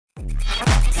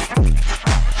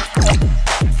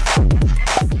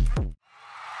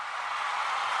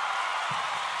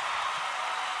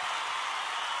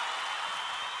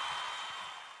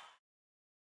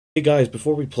Hey guys,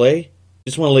 before we play,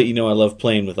 just want to let you know I love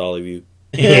playing with all of you.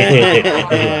 What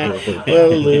a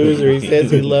loser. He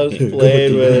says he loves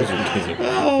playing with us.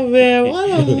 Oh man, what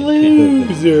a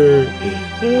loser.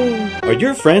 Are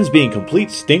your friends being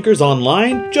complete stinkers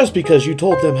online just because you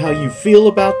told them how you feel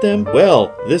about them?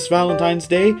 Well, this Valentine's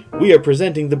Day, we are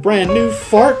presenting the brand new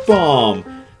Fart Bomb.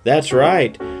 That's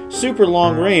right. Super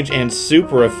long range and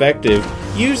super effective.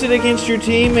 Use it against your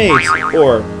teammates,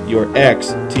 or your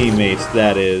ex-teammates,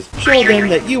 that is. Show them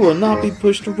that you will not be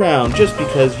pushed around just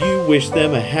because you wish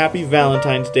them a happy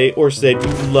Valentine's Day or said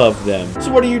you love them.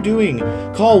 So what are you doing?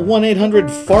 Call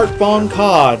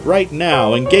 1-800-FARTBOMB-COD right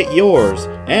now and get yours.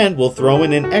 And we'll throw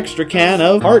in an extra can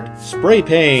of heart spray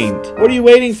paint. What are you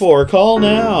waiting for? Call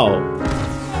now.